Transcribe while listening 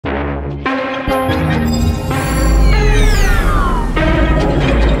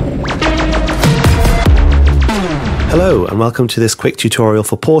Hello and welcome to this quick tutorial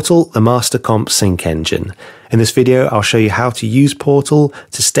for Portal, the Master Comp sync engine. In this video I'll show you how to use Portal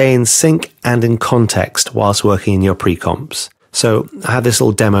to stay in sync and in context whilst working in your pre-comps. So I have this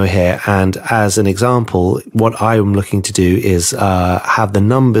little demo here, and as an example what I'm looking to do is have the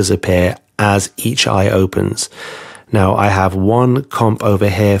numbers appear as each eye opens. Now I have one comp over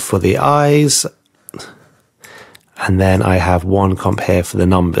here for the eyes, and then I have one comp here for the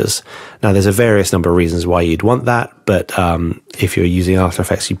numbers. Now there's a various number of reasons why you'd want that, but if you're using After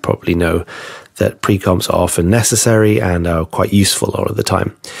Effects you probably know that pre-comps are often necessary and are quite useful a lot of the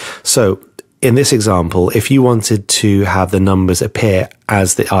time. So in this example, if you wanted to have the numbers appear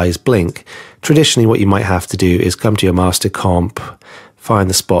as the eyes blink, traditionally what you might have to do is come to your master comp, find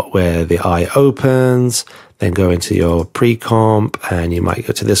the spot where the eye opens, then go into your pre-comp, and you might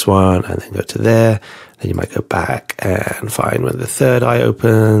go to this one and then go to there. Then you might go back and find when the third eye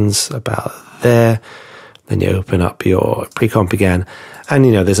opens, about there. Then you open up your pre-comp again. And,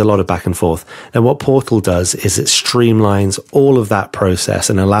 you know, there's a lot of back and forth. Now, what Portal does is it streamlines all of that process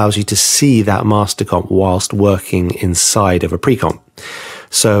and allows you to see that master comp whilst working inside of a pre-comp.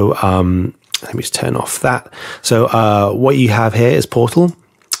 So let me just turn off that. So what you have here is Portal.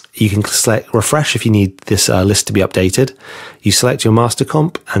 You can select refresh if you need this list to be updated. You select your master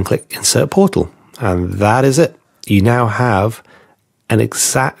comp and click insert Portal. And that is it. You now have an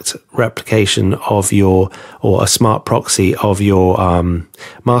exact replication of your, or a smart proxy of your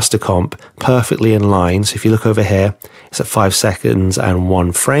master comp perfectly in line. So if you look over here, it's at 5 seconds and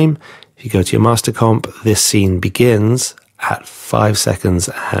 1 frame. If you go to your master comp, this scene begins at 5 seconds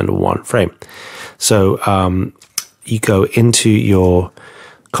and 1 frame. So you go into your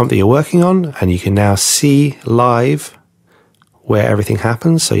comp that you're working on, and you can now see live where everything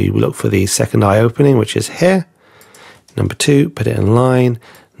happens. So you look for the second eye opening, which is here. Number 2, put it in line.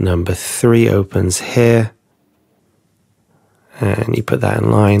 Number 3 opens here. And you put that in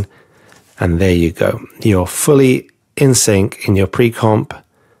line. And there you go. You're fully in sync in your pre-comp.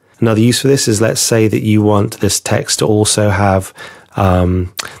 Another use for this is, let's say that you want this text to also have the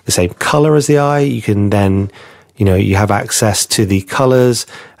same color as the eye. You can then, you know, you have access to the colors,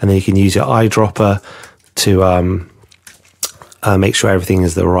 and then you can use your eyedropper to make sure everything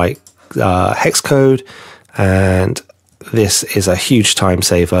is the right hex code. And this is a huge time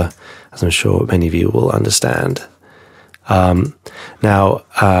saver, as I'm sure many of you will understand. Now,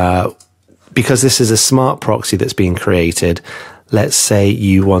 because this is a smart proxy that's being created, let's say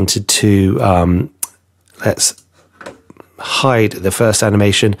you wanted to, let's hide the first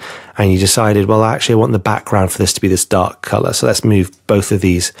animation, and you decided, well, actually I want the background for this to be this dark color. So let's move both of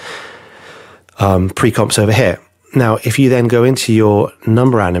these pre-comps over here. Now, if you then go into your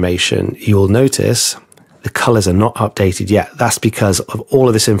number animation, you will notice the colors are not updated yet. That's because of all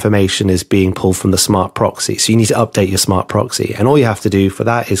of this information is being pulled from the smart proxy. So you need to update your smart proxy. And all you have to do for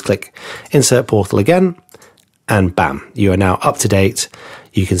that is click Insert Portal again, and bam, you are now up to date.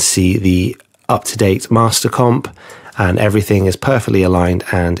 You can see the up-to-date master comp, and everything is perfectly aligned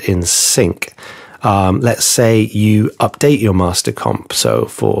and in sync. Let's say you update your master comp. So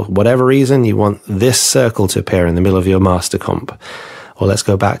for whatever reason, you want this circle to appear in the middle of your master comp. Well, let's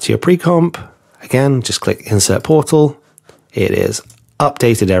go back to your pre-comp. Again, just click Insert Portal. It is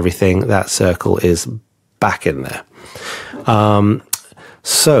updated everything. That circle is back in there.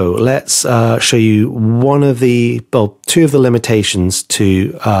 So let's show you two of the limitations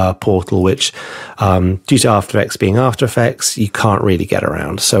to Portal, which due to After Effects being After Effects, you can't really get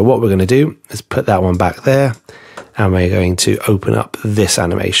around. So what we're going to do is put that one back there, and we're going to open up this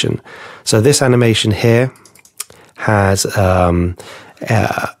animation. So this animation here has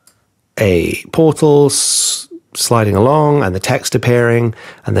a portal sliding along and the text appearing,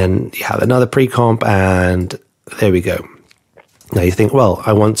 and then you have another pre-comp, and there we go. Now you think, well,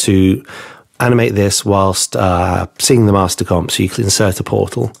 I want to animate this whilst seeing the master comp, so you can insert a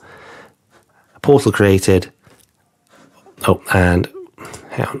portal. A portal created. Oh, and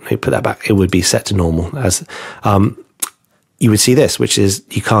hang on, let me put that back. It would be set to normal, as you would see this, which is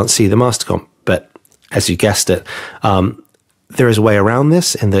you can't see the master comp. But as you guessed it, there is a way around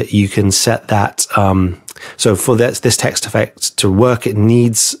this in that you can set that. So for this text effect to work, it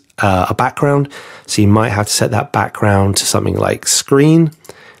needs a background. So you might have to set that background to something like screen,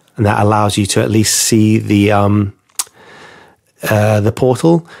 and that allows you to at least see the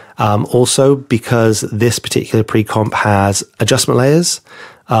portal. Also, because this particular pre-comp has adjustment layers,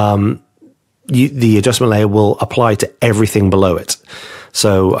 the adjustment layer will apply to everything below it.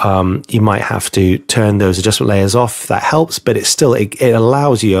 So you might have to turn those adjustment layers off. That helps, but it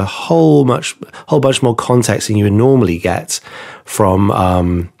allows you a whole bunch more context than you would normally get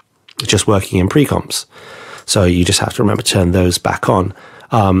from just working in pre-comps. So you just have to remember to turn those back on.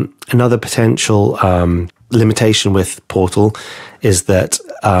 Another potential limitation with Portal is that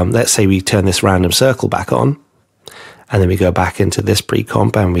let's say we turn this random circle back on, and then we go back into this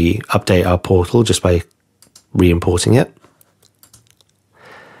pre-comp and we update our Portal just by re-importing it.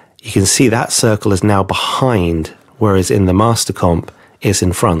 You can see that circle is now behind, whereas in the master comp, it's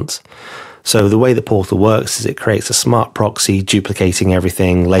in front. So the way the Portal works is it creates a smart proxy, duplicating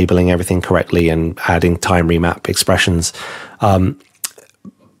everything, labeling everything correctly, and adding time remap expressions.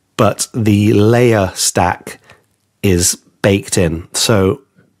 But the layer stack is baked in. So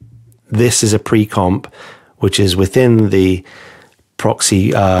this is a pre-comp, which is within the proxy,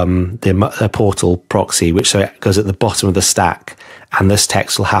 the Portal proxy, which so it goes at the bottom of the stack, and this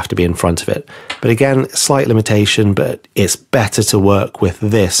text will have to be in front of it. But again, slight limitation, but it's better to work with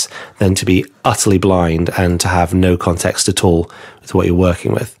this than to be utterly blind and to have no context at all with what you're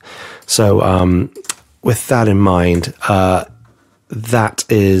working with. So with that in mind, that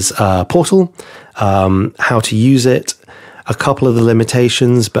is Portal, how to use it, a couple of the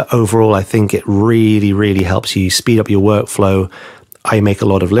limitations, but overall I think it really, really helps you speed up your workflow. I make a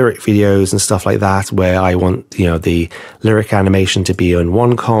lot of lyric videos and stuff like that where I want, the lyric animation to be on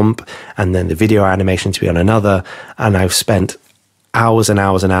one comp and then the video animation to be on another. And I've spent hours and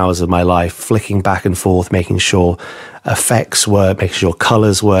hours and hours of my life flicking back and forth, making sure effects work, making sure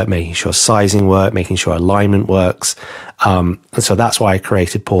colors work, making sure sizing work, making sure alignment works. And so that's why I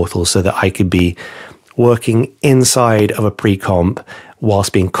created Portal, so that I could be working inside of a pre-comp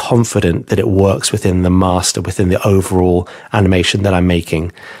whilst being confident that it works within the master, within the overall animation that I'm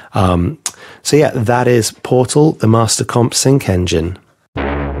making. So yeah, that is Portal, the master comp sync engine.